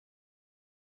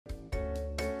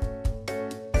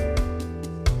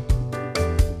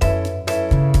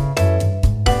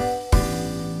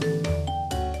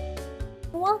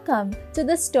welcome to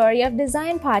the Story of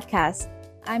Design podcast.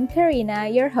 I'm Karina,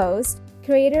 your host,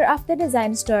 creator of The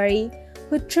Design Story,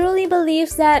 who truly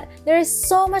believes that there is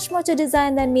so much more to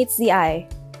design than meets the eye.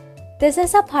 This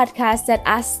is a podcast that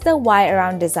asks the why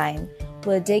around design.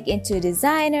 We'll dig into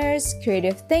designers,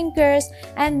 creative thinkers,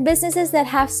 and businesses that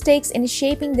have stakes in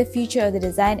shaping the future of the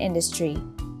design industry.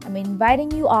 I'm inviting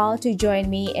you all to join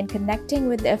me in connecting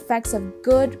with the effects of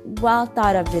good,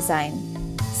 well-thought-of design.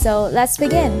 So let's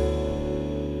begin.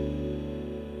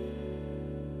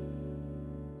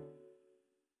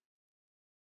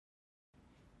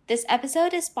 This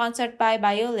episode is sponsored by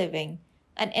BioLiving,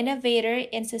 an innovator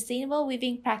in sustainable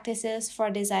weaving practices for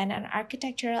design and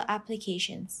architectural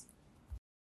applications.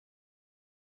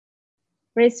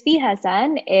 Rizvi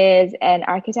Hassan is an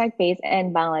architect based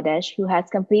in Bangladesh who has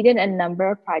completed a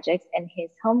number of projects in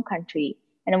his home country.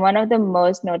 And one of the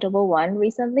most notable one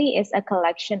recently is a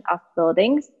collection of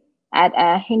buildings at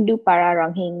a Hindu Para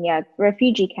Rohingya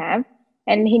refugee camp.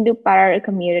 And Hindu Para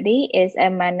community is a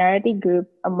minority group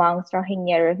amongst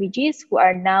Rohingya refugees who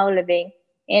are now living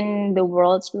in the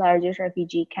world's largest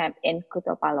refugee camp in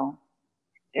Kutupalong.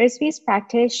 Rizvi's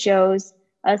practice shows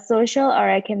a social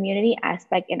or a community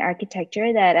aspect in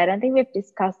architecture that I don't think we've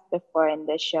discussed before in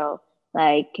this show,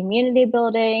 like community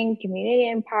building,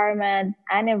 community empowerment,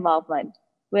 and involvement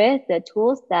with the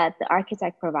tools that the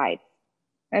architect provides.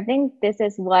 I think this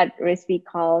is what Rizvi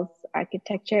calls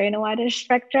architecture in a wider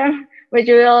spectrum, which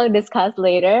we will discuss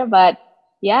later. But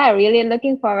yeah, really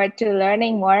looking forward to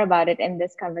learning more about it in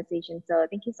this conversation. So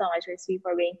thank you so much, Rizvi,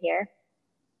 for being here.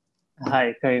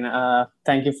 Hi, Karina.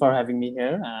 Thank you for having me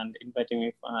here and inviting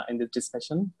me in this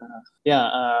discussion.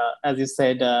 As you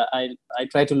said, I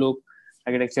try to look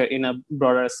architecture in a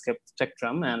broader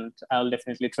spectrum, and I'll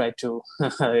definitely try to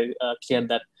clear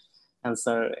that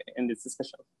answer in this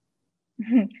discussion.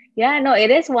 Yeah, no,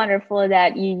 it is wonderful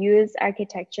that you use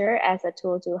architecture as a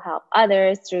tool to help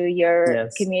others through your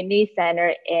community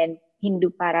center in Hindu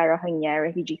Para Rohingya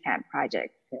refugee camp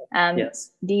project.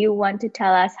 Do you want to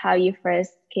tell us how you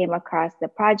first came across the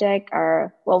project,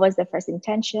 or what was the first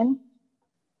intention?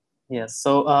 Yes,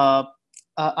 so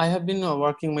I have been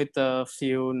working with a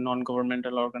few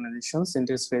non-governmental organizations in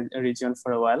this region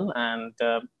for a while, and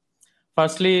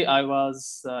firstly, I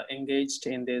was engaged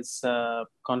in this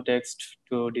context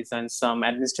to design some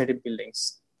administrative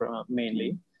buildings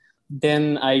mainly.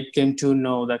 Then I came to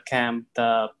know the camp,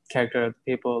 the character of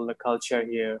the people, the culture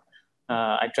here.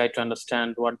 I tried to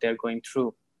understand what they're going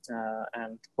through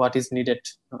and what is needed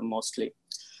mostly.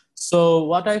 So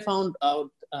what I found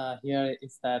out here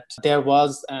is that there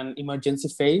was an emergency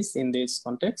phase in this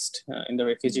context in the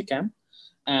refugee camp.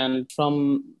 And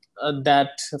from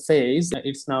that phase,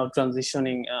 it's now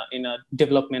transitioning in a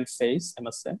development phase, I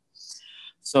must say.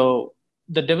 So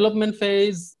the development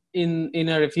phase in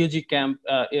a refugee camp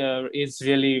is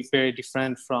really very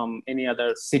different from any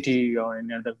other city or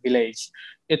any other village.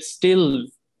 It still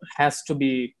has to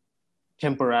be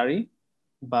temporary,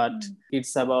 but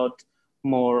it's about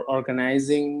more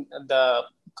organizing the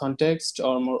context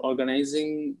or more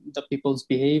organizing the people's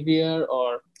behavior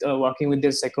or working with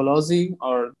their psychology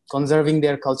or conserving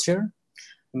their culture.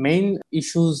 Main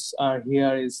issues are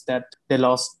here is that they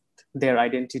lost their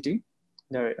identity,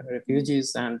 they're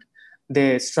refugees, and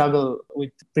they struggle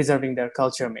with preserving their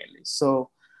culture mainly. So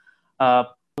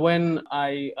when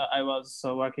I was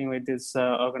working with these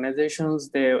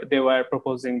organizations, they were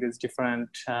proposing these different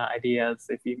ideas.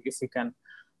 If you can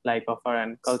like offer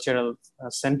an cultural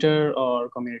center or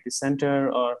community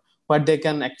center, or what they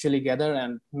can actually gather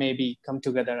and maybe come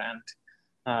together and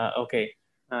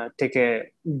take a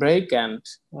break and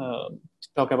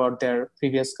talk about their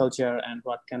previous culture and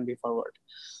what can be forward.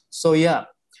 So yeah,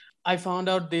 I found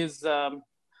out these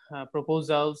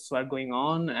proposals were going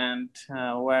on, and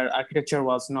where architecture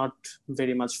was not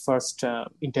very much first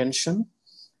intention,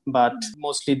 but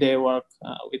mostly they work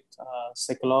with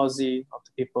psychology of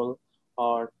the people,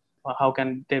 or how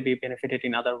can they be benefited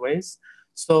in other ways.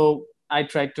 So I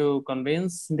try to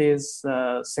convince these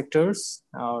sectors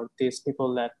or these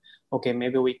people that, okay,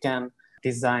 maybe we can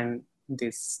design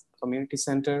this community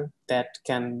center that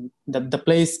the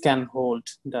place can hold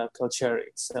the culture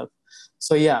itself.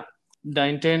 So yeah, the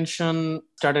intention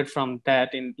started from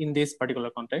that in this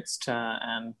particular context,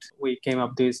 and we came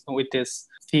up with this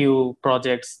few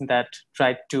projects that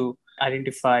tried to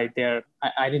identify their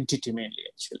identity mainly,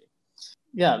 actually.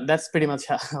 Yeah, that's pretty much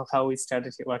how we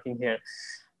started working here.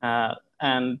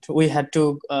 And we had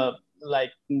to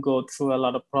go through a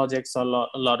lot of projects, a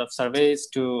lot of surveys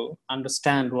to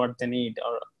understand what they need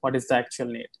or what is the actual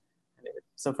need.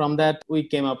 So from that, we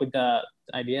came up with the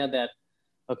idea that,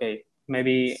 okay,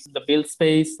 maybe the build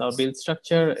space or build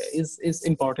structure is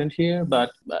important here,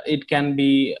 but it can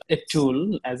be a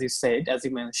tool, as you said, as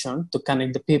you mentioned, to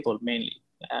connect the people mainly,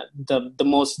 the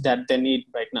most that they need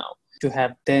right now, to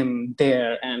have them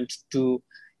there and to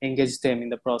engage them in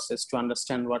the process to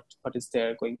understand what is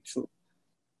they're going through.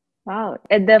 Wow.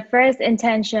 The first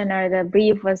intention or the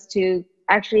brief was to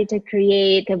actually to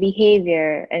create a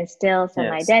behavior, instill some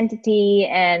Yes. identity,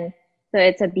 and so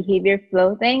it's a behavior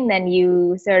flow thing. Then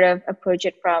you sort of approach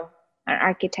it from an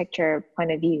architecture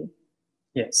point of view.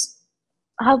 Yes.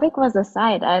 How big was the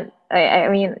site? I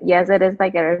mean, yes, it is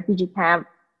like a refugee camp,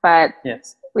 but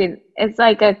Yes. it's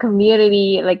like a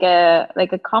community, like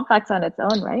a complex on its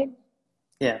own, right?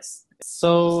 Yes.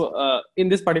 So in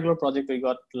this particular project, we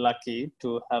got lucky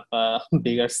to have a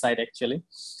bigger site. Actually,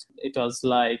 it was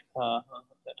like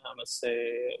I must say,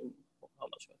 how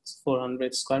much was it?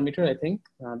 400 square meter, I think.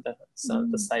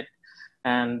 The site,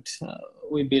 and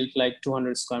we built like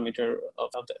 200 square meter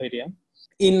of the area.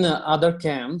 In other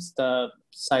camps, the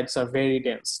sites are very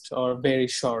dense or very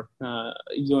short.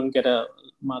 You don't get a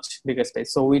much bigger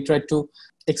space. So we tried to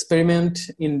experiment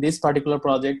in this particular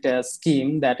project a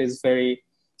scheme that is very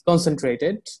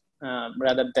concentrated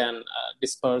rather than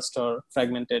dispersed or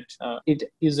fragmented. It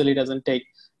usually doesn't take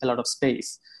a lot of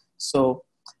space. So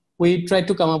we tried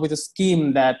to come up with a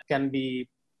scheme that can be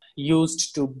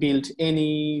used to build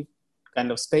any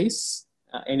kind of space,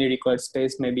 any required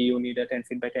space. Maybe you need a 10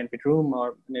 feet by 10 feet room,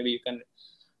 or maybe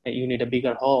you need a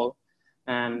bigger hall,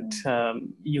 and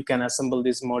you can assemble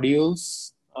these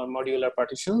modules or modular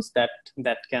partitions that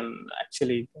can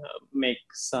actually make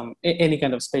any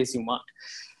kind of space you want.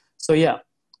 So yeah,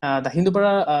 the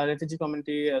Hindupara Refugee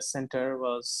Community Center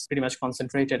was pretty much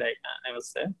concentrated, I would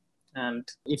say. And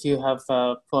if you have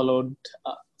followed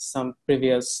some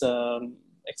previous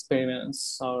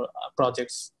experiments or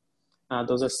projects,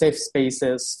 those are safe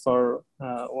spaces for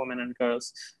women and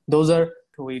girls.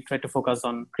 We try to focus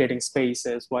on creating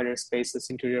spaces, wider spaces,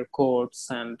 interior courts,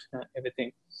 and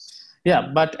everything.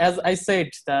 Yeah, but as I said,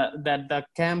 that the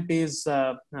camp is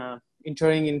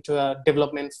entering into a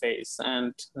development phase,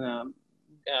 and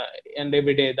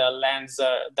every day the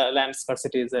land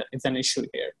scarcity is an issue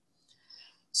here.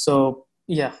 So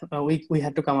yeah, we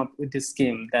had to come up with this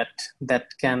scheme that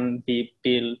can be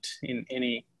built in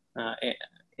any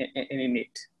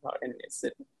need or any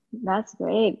city. That's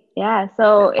great. Yeah.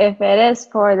 So if it is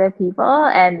for the people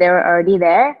and they were already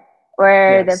there,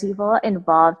 were the Yes. people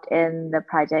involved in the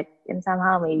project in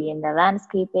somehow, maybe in the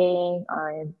landscaping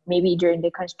or maybe during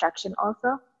the construction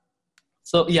also?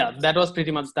 So yeah, that was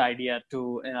pretty much the idea,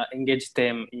 to engage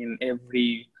them in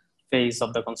every phase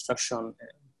of the construction,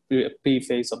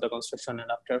 pre-phase of the construction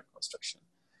and after construction.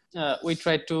 We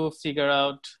tried to figure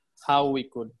out how we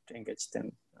could engage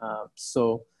them.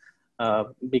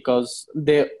 Because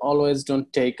they always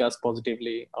don't take us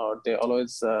positively, or they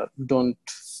always don't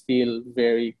feel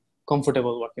very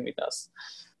comfortable working with us.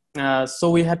 So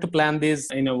we had to plan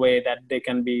this in a way that they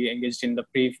can be engaged in the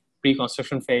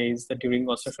pre-construction phase, the during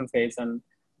construction phase, and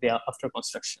the after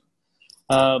construction.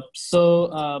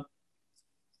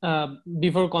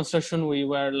 Before construction, we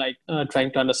were like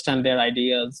trying to understand their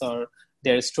ideas or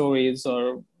their stories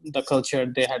or the culture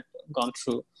they had gone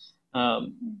through,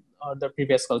 or the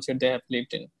previous culture they have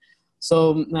lived in.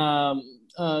 So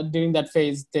during that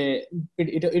phase,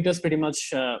 it was pretty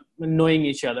much knowing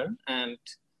each other. And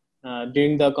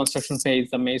during the construction phase,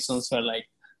 the masons were like,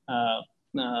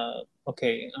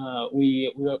 okay,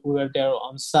 we were there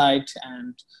on site,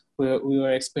 and we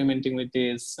were experimenting with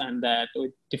this and that,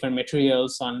 with different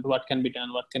materials on what can be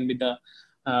done, what can be the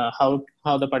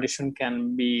how the partition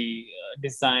can be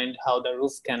designed, how the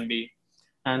roof can be,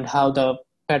 and how the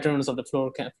patterns of the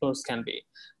floors can be.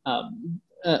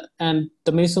 And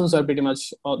the masons are pretty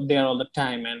much there all the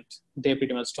time, and they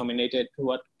pretty much dominated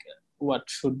what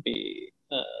should be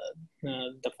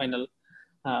the final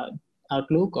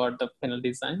outlook or the final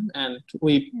design. And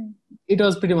it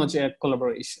was pretty much a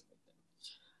collaboration.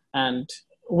 And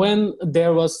when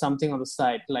there was something on the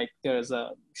site, like there's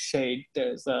a shade,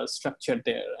 there's a structure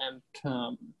there, and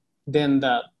then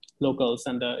the locals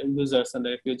and the users and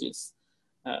the refugees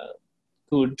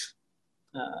could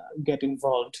get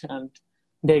involved, and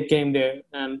they came there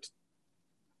and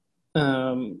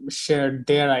shared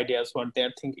their ideas, what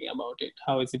they're thinking about it,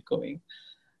 how is it going.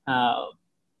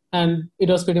 And it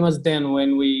was pretty much then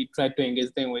when we tried to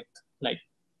engage them with like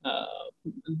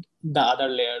the other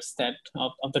layers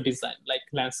of the design, like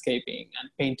landscaping and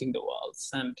painting the walls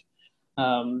and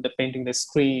the painting the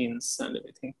screens and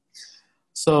everything.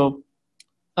 So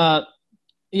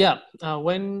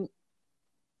when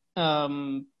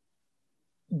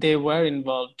they were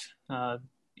involved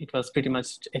it was pretty much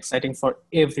exciting for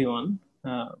everyone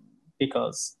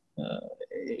because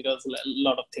it was a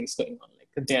lot of things going on.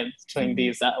 Like they're trying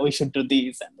these, we should do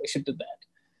these and we should do that.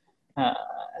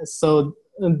 So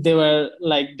they were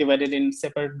like divided in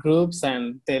separate groups,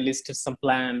 and they listed some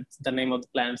plants, the name of the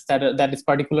plants that is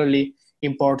particularly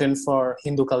important for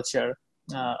Hindu culture,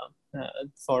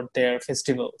 for their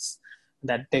festivals,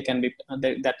 that they can be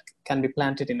that can be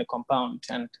planted in the compound,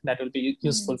 and that will be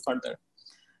useful further.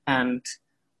 And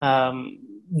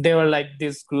there were like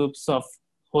these groups of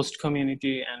host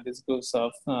community and these groups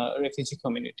of refugee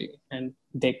community, and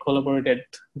they collaborated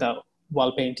the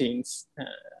wall paintings.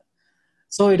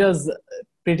 So it was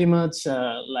pretty much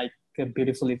like a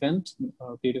beautiful event,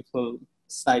 a beautiful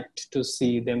sight to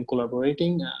see them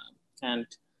collaborating and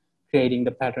creating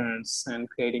the patterns and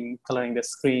coloring the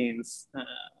screens.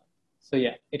 So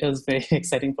yeah, it was very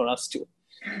exciting for us too.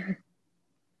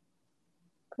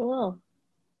 Cool.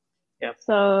 Yeah.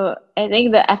 So I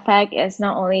think the effect is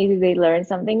not only do they learn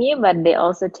something new, but they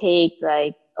also take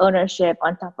like ownership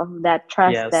on top of that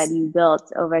trust that you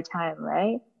built over time,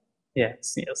 right?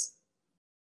 Yes.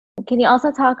 Can you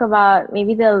also talk about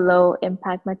maybe the low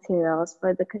impact materials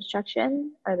for the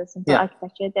construction or the simple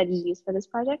architecture that you use for this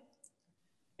project?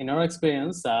 In our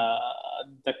experience,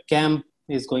 the camp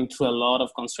is going through a lot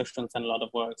of constructions and a lot of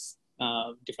works.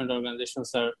 Different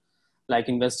organizations are like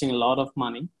investing a lot of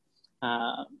money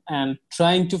and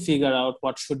trying to figure out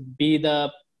what should be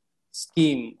the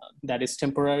scheme that is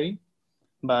temporary,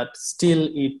 but still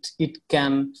it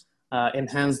can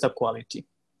enhance the quality.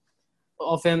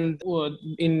 Often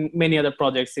in many other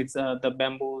projects, it's the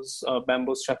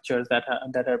bamboo structures that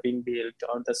are being built,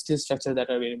 or the steel structures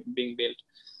that are being built.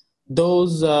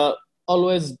 Those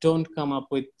always don't come up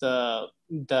with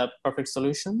the perfect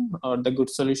solution or the good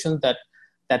solution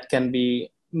that can be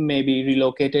maybe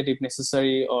relocated if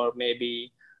necessary, or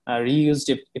maybe reused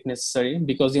if necessary,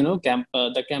 because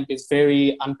the camp is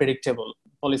very unpredictable.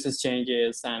 Policies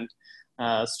changes, and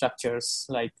structures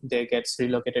like they get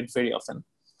relocated very often.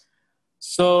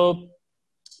 So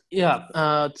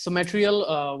so material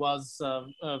was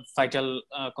a vital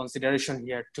consideration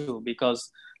here too,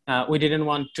 because we didn't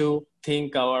want to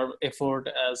think our effort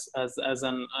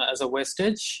as a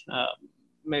wastage.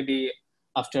 Maybe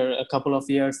after a couple of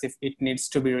years, if it needs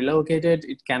to be relocated,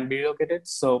 it can be relocated.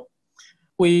 So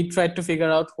we tried to figure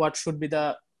out what should be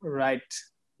the right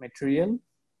material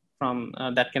from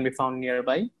that can be found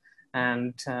nearby,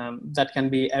 and that can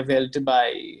be availed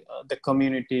by the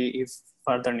community if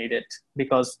further needed,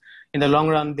 because in the long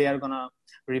run they are going to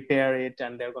repair it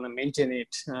and they're going to maintain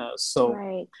it.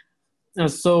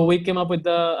 So we came up with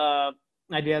the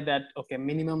idea that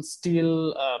minimum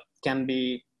steel can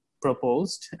be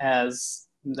proposed, as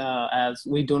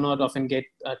we do not often get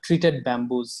treated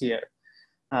bamboos here.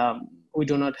 We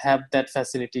do not have that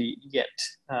facility yet.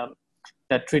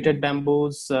 That treated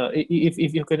bamboos,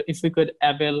 if we could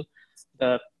avail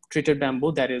the treated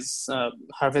bamboo that is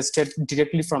harvested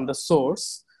directly from the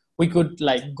source, we could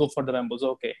like go for the bamboos.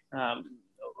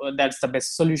 That's the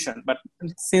best solution. But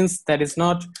since that is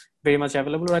not very much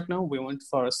available right now, we went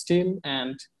for steel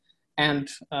and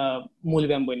muli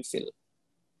bamboo infill.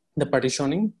 The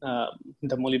partitioning,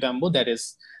 the muli bamboo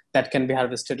that can be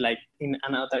harvested like in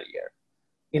another year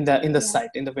in the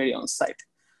site, in the very own site.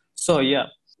 So yeah,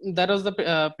 that was the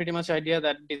pretty much idea,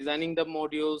 that designing the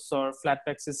modules or flat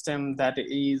pack system that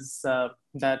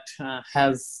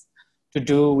has to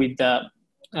do with the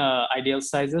ideal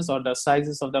sizes or the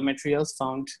sizes of the materials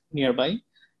found nearby,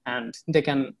 and they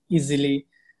can easily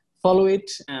follow it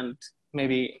and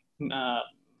maybe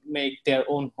make their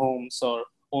own homes or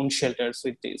own shelters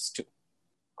with these too.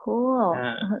 Cool.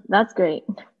 That's great.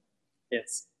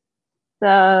 Yes.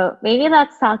 So maybe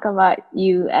let's talk about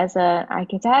you as an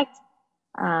architect.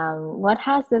 What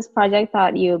has this project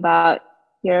taught you about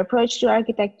your approach to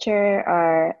architecture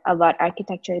or about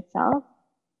architecture itself?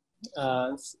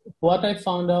 What I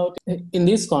found out in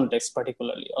this context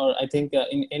particularly, or I think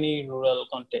in any rural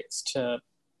context,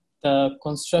 the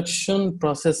construction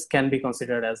process can be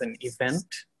considered as an event.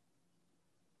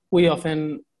 We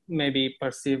often maybe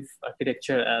perceive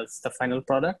architecture as the final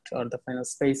product or the final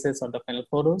spaces or the final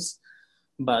photos,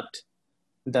 but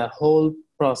the whole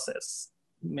process,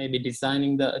 maybe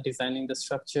designing the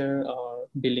structure or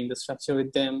building the structure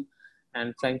with them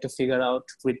and trying to figure out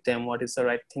with them what is the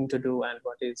right thing to do and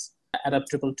what is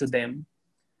adaptable to them.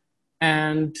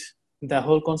 And the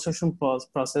whole construction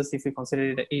process, if we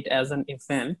consider it as an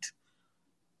event,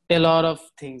 a lot of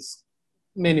things,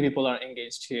 many people are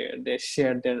engaged here. They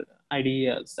share their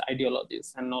ideas,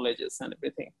 ideologies, and knowledges and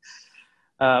everything.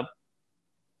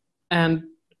 And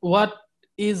what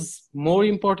is more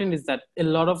important is that a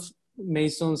lot of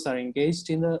masons are engaged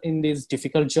in this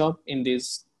difficult job, in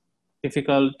this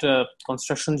difficult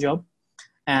construction job,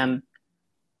 and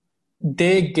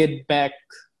they get back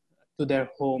to their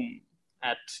home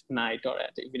at night or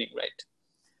at evening, right?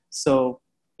 So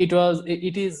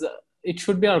it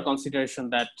should be our consideration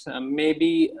that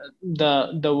maybe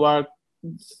the work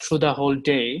through the whole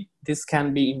day, this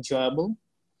can be enjoyable.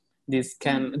 They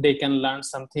can learn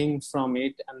something from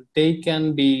it, and they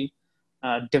can be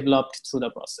developed through the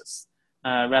process.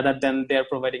 Rather than they're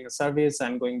providing a service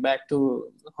and going back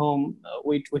to home,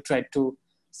 we try to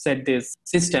set this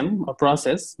system or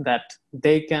process that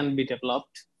they can be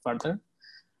developed further.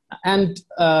 And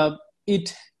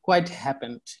it quite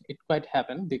happened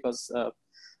because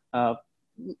uh,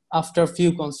 after a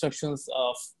few constructions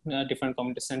of different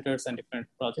community centers and different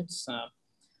projects,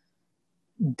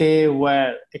 they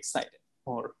were excited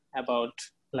more about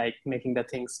like making the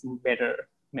things better,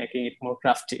 making it more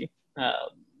crafty.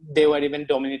 They were even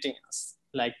dominating us,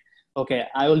 like, okay,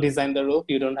 I will design the roof,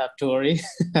 you don't have to worry.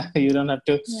 You don't have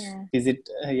to visit.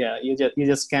 You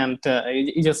just can't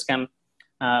you just can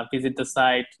visit the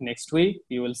site next week,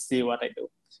 you will see what I do.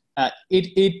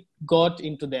 It got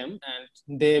into them,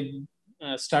 and they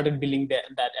started building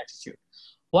that attitude.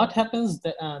 What happens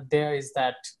there is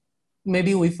that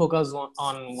maybe we focus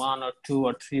on one or two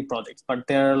or three projects, but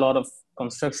there are a lot of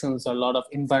constructions, a lot of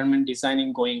environment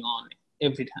designing going on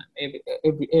every time,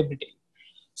 every day.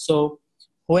 So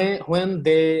when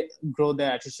they grow the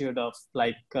attitude of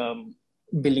like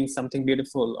building something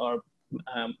beautiful or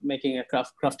making a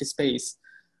crafty space,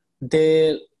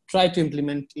 they try to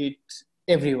implement it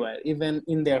everywhere, even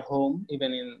in their home,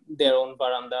 even in their own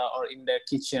veranda or in their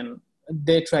kitchen.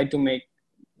 They try to make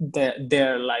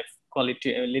their life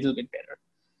quality a little bit better.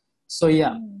 So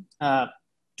yeah,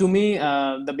 to me,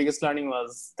 the biggest learning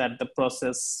was that the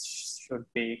process should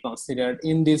be considered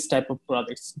in this type of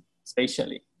projects,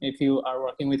 especially if you are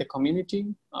working with a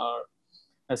community or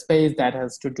a space that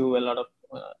has to do a lot of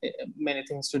many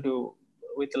things to do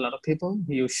with a lot of people.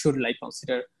 You should like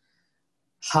consider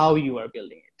how you are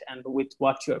building it and with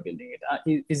what you are building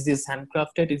it. Is this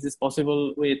handcrafted? Is this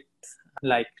possible with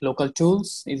like local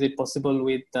tools? Is it possible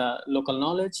with local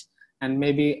knowledge? And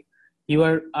maybe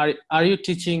are you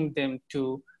teaching them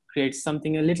to create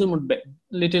something a little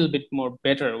bit more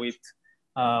better with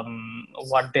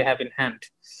what they have in hand?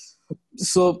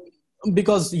 So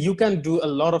because you can do a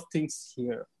lot of things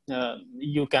here.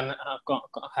 You can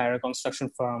hire a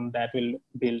construction firm that will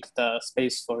build the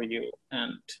space for you,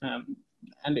 and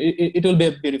it will be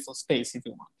a beautiful space if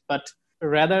you want. But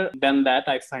rather than that,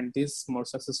 I find this more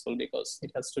successful because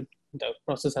the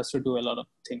process has to do a lot of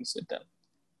things with them.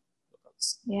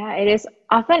 Yeah, it is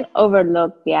often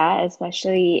overlooked, yeah,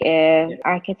 especially if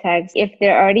architects, if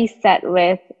they're already set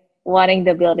with wanting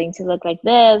the building to look like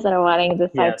this or wanting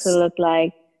the site to Yes. look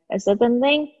like a certain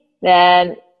thing,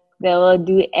 then they will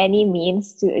do any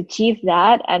means to achieve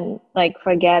that and like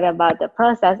forget about the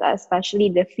process, especially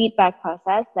the feedback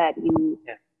process Yeah.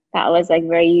 that was like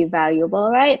very valuable,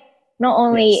 right? Not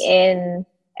only Yes. in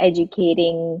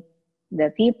educating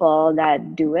the people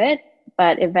that do it,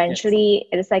 but Yes. eventually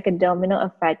it is like a domino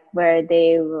effect where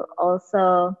they will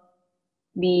also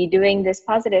be doing this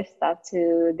positive stuff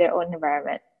to their own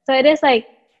environment. So it is like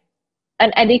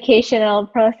an educational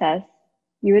process,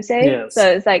 you would say. Yes. So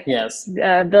it's like Yes.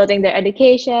 building their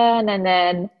education, and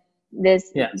then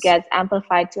this Yes. gets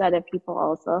amplified to other people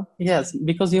also. Yes.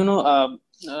 Because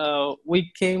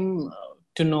we came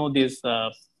to know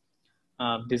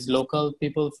these local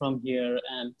people from here,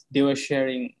 and they were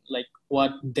sharing like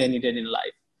what they needed in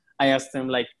life. I asked them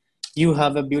like, you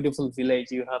have a beautiful village,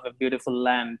 you have a beautiful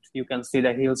land, you can see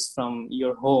the hills from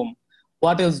your home,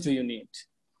 what else do you need?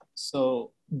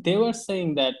 So they were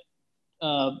saying that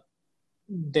uh,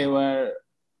 they were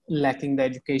lacking the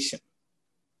education.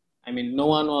 I mean, no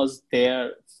one was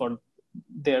there for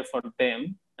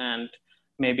them, and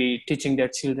maybe teaching their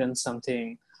children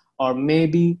something, or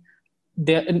maybe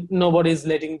nobody is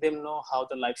letting them know how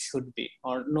the life should be,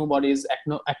 or nobody is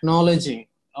acknowledging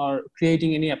or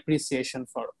creating any appreciation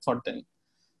for them.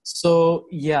 So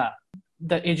yeah,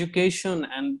 the education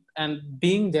and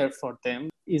being there for them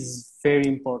is very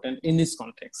important in this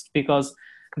context, because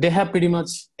they have pretty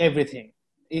much everything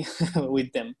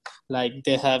with them. Like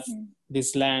they have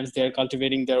these lands, they're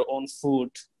cultivating their own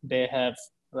food, they have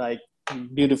like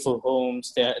beautiful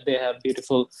homes, they have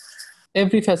beautiful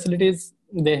every facilities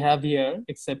they have here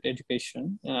except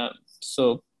education.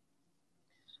 So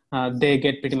they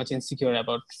get pretty much insecure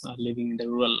about living in the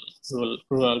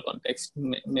rural context.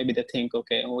 Maybe they think,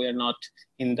 okay, we are not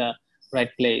in the right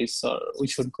place, or we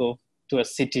should go to a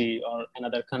city or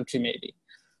another country maybe.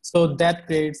 So that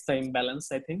creates the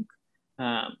imbalance, I think.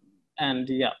 And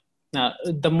yeah,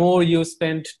 the more you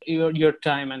spend your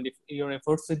time and your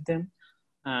efforts with them,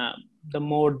 the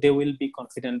more they will be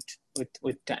confident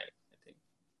with time, I think.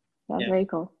 That's very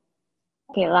cool.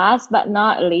 Okay, last but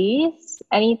not least,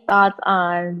 any thoughts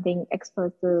on being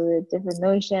exposed to different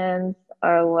notions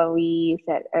or what we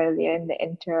said earlier in the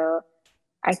intro,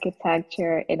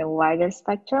 architecture in a wider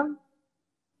spectrum?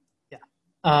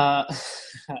 Yeah.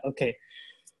 Okay.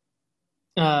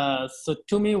 So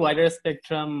to me, wider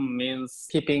spectrum means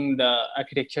keeping the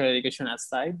architecture education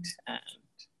aside and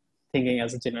thinking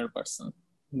as a general person.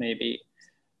 Maybe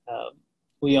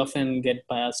we often get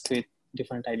biased with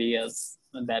different ideas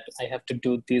that I have to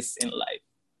do this in life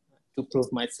to prove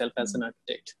myself as an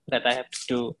architect, that I have to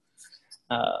do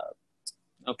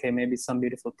maybe some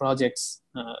beautiful projects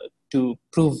to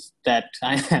prove that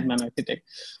I am an architect.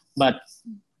 But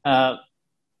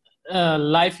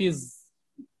life is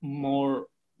more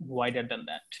wider than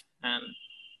that, and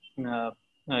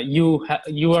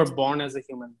you are born as a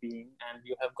human being, and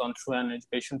you have gone through an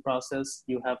education process.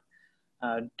 You have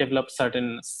developed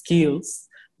certain skills,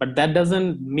 but that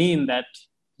doesn't mean that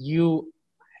you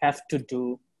have to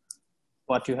do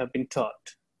what you have been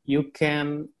taught. You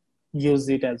can use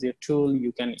it as your tool.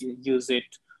 You can use it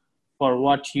for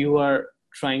what you are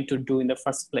trying to do in the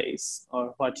first place,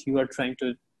 or what you are trying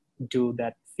to do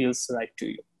that feels right to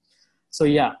you. So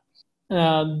yeah,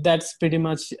 that's pretty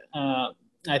much,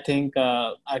 I think,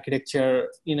 architecture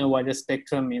in a wider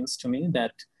spectrum means to me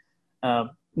that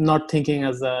not thinking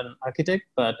as an architect,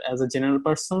 but as a general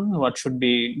person, what should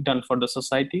be done for the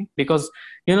society. Because,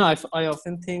 I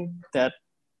often think that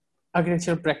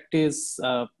architecture practice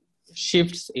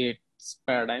shifts its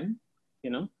paradigm.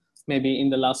 Maybe in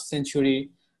the last century,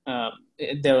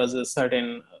 there was a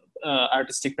certain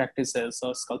artistic practices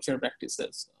or sculpture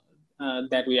practices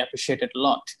that we appreciated a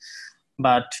lot.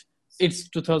 But it's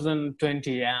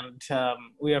 2020, and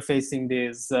we are facing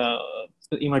these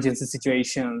emergency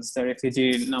situations. The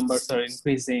refugee numbers are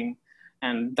increasing,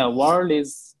 and the world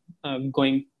is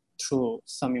going through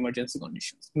some emergency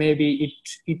conditions. Maybe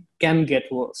it can get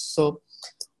worse. So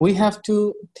we have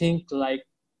to think like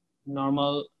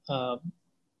normal,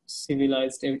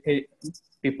 civilized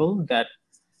people, that,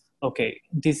 okay,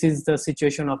 this is the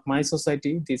situation of my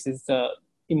society. This is the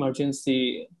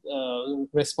emergency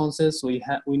responses we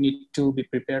need to be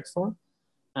prepared for,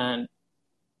 and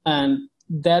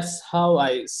that's how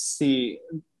I see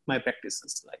my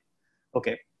practices. Like,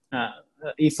 okay,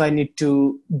 if I need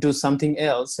to do something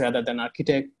else rather than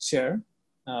architecture,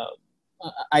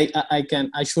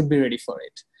 I should be ready for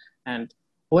it. And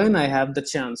when I have the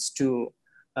chance to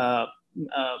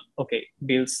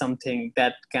build something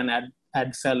that can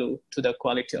add value to the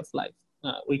quality of life,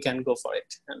 we can go for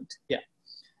it. And yeah,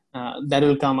 that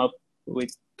will come up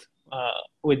with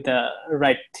the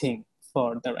right thing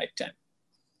for the right time.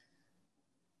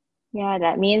 Yeah,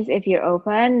 that means if you're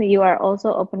open, you are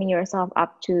also opening yourself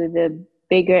up to the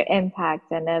bigger impact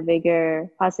and a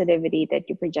bigger positivity that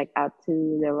you project out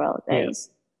to the world. Right?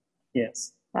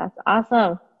 Yes. That's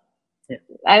awesome. Yeah.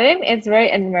 I think it's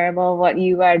very admirable what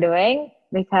you are doing,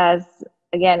 because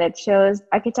again, it shows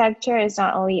architecture is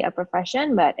not only a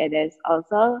profession, but it is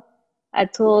also a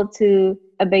tool to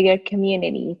a bigger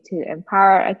community, to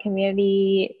empower a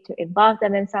community, to involve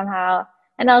them in somehow,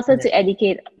 and also to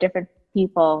educate different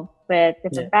people with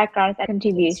different backgrounds and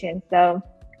contributions. So,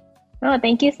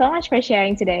 thank you so much for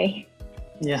sharing today.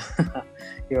 Yeah,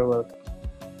 you're welcome.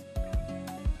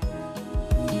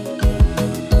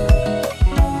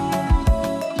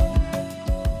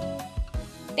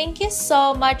 Thank you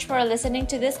so much for listening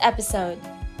to this episode.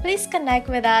 Please connect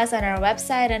with us on our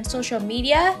website and social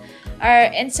media. Our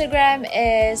Instagram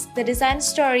is The Design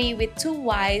Story with 2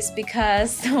 Ys,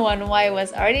 because one Y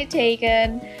was already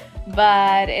taken.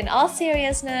 But in all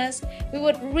seriousness, we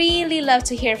would really love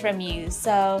to hear from you.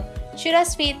 So shoot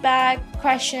us feedback,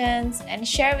 questions, and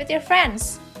share with your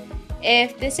friends.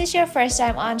 If this is your first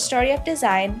time on Story of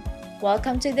Design,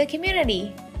 welcome to the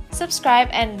community. Subscribe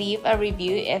and leave a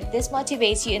review if this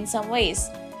motivates you in some ways.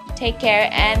 Take care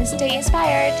and stay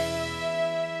inspired.